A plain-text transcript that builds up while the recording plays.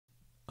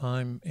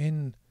I'm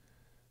in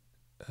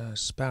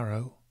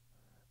Sparrow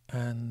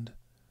and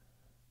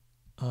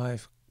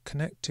I've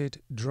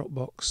connected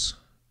Dropbox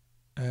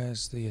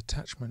as the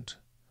attachment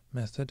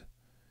method,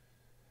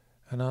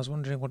 and I was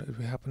wondering what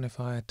would happen if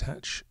I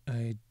attach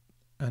an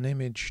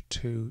image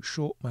to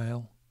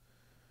Shortmail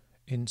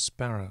in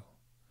Sparrow.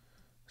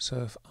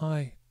 So if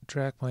I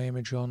drag my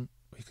image on,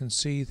 we can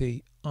see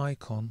the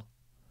icon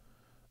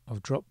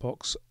of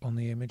Dropbox on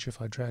the image if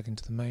I drag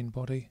into the main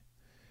body.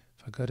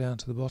 If I go down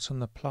to the bottom,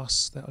 the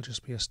plus, that'll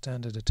just be a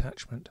standard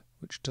attachment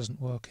which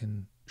doesn't work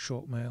in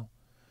Shortmail.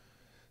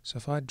 So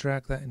if I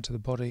drag that into the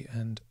body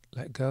and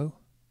let go,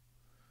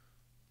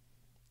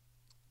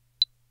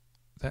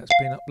 that's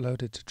been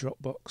uploaded to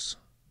Dropbox.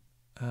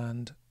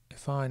 And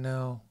if I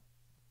now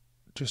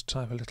just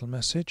type a little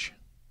message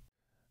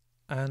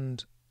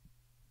and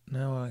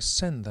now I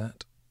send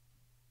that,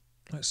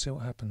 let's see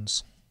what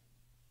happens.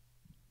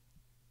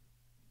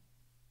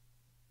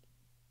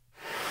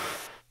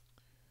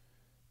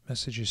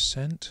 Message is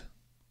sent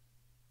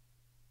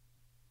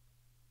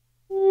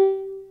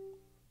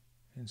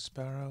in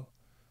Sparrow.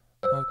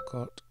 I've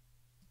got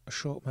a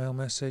Shortmail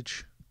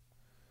message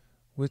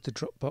with the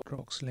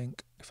Dropbox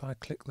link. If I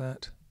click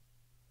that,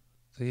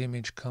 the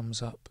image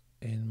comes up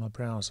in my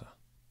browser.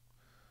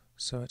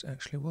 So it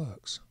actually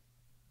works.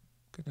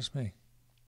 Goodness me.